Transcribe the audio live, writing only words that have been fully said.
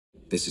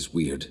This is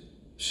weird.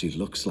 She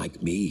looks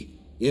like me.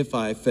 If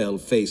I fell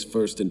face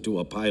first into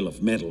a pile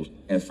of metal.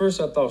 At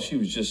first, I thought she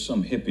was just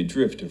some hippie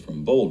drifter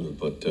from Boulder,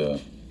 but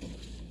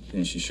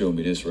then she showed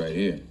me this right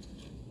here.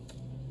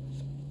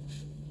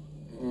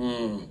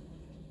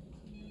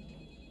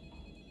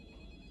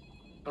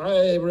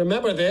 I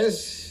remember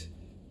this.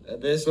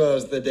 This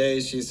was the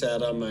day she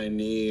sat on my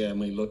knee and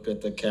we looked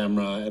at the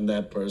camera and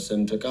that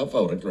person took a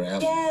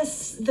photograph.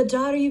 Yes, the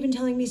daughter you've been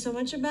telling me so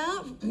much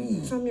about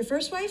from your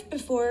first wife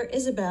before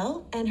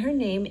Isabel, and her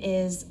name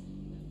is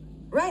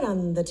right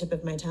on the tip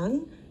of my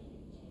tongue.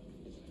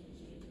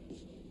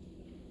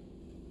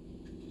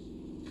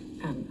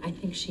 I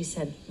think she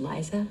said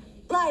Liza.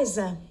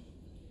 Liza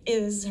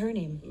is her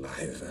name.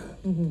 Liza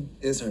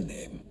is her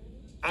name.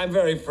 I'm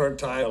very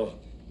fertile.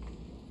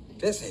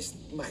 This is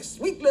my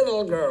sweet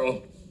little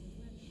girl.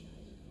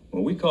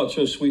 Well, we caught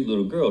your sweet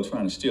little girl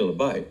trying to steal a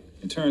bike.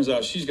 It turns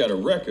out she's got a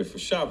record for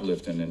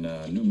shoplifting in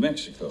New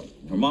Mexico.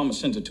 Her mama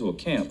sent her to a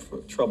camp for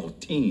troubled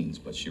teens,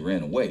 but she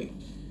ran away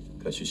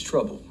because she's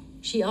troubled.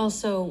 She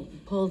also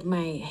pulled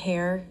my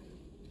hair.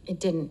 It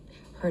didn't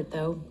hurt,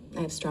 though.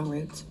 I have strong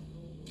roots.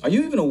 Are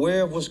you even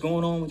aware of what's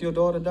going on with your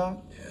daughter, Doc?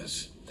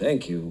 Yes.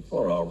 Thank you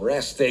for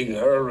arresting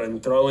her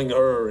and throwing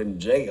her in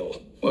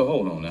jail. Well,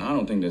 hold on now. I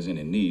don't think there's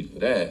any need for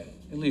that.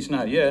 At least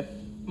not yet.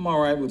 I'm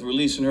all right with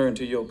releasing her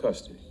into your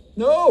custody.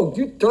 No,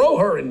 you throw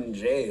her in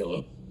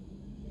jail.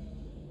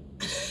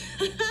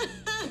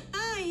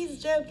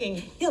 He's joking.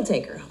 He'll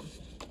take her home.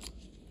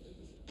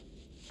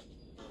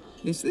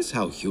 Is this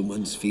how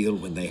humans feel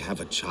when they have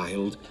a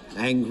child?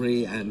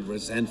 Angry and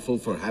resentful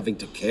for having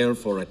to care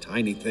for a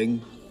tiny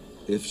thing?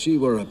 If she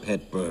were a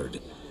pet bird,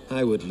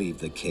 I would leave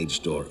the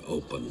cage door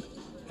open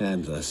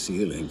and the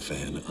ceiling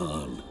fan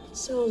on.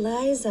 So,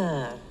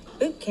 Liza,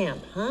 boot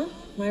camp, huh?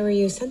 Why were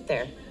you sent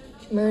there?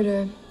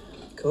 Murder.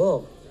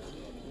 Cool.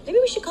 Maybe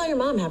we should call your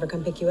mom, have her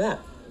come pick you up.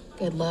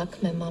 Good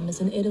luck. My mom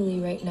is in Italy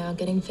right now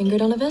getting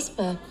fingered on a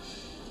Vespa.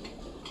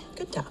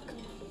 Good talk.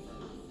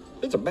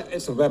 It's a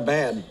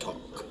bad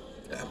talk.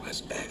 That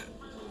was bad.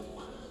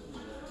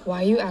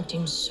 Why are you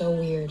acting so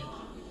weird?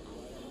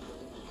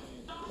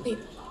 Wait,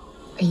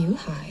 are you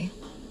high?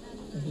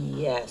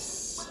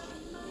 Yes.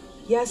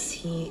 Yes,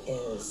 he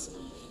is.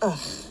 Ugh.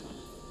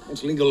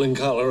 It's legal in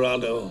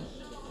Colorado.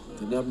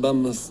 Do not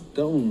bum the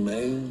stone,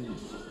 man.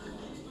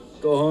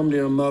 Go home to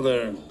your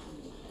mother.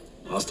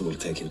 Asta will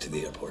take you to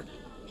the airport.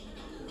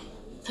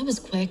 That was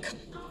quick.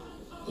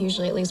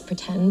 Usually at least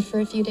pretend for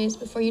a few days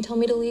before you tell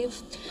me to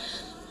leave.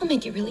 I'll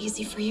make it really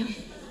easy for you.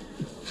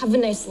 Have a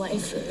nice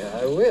life. Yeah,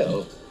 I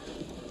will.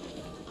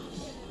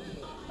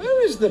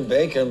 Where is the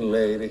bacon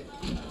lady?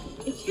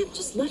 You can't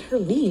just let her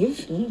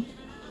leave.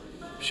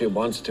 She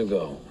wants to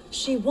go.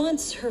 She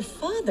wants her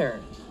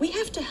father. We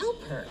have to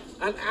help her.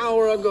 An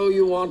hour ago,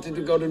 you wanted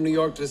to go to New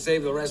York to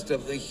save the rest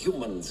of the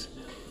humans.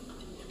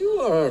 You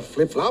are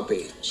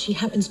flip-floppy. She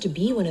happens to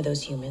be one of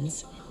those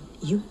humans.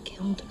 You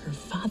killed her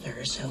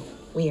father, so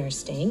we are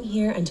staying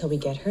here until we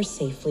get her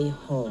safely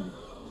home.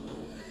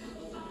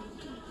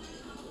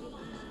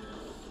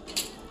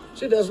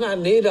 She does not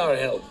need our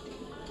help.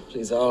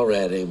 She's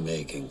already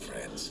making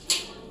friends.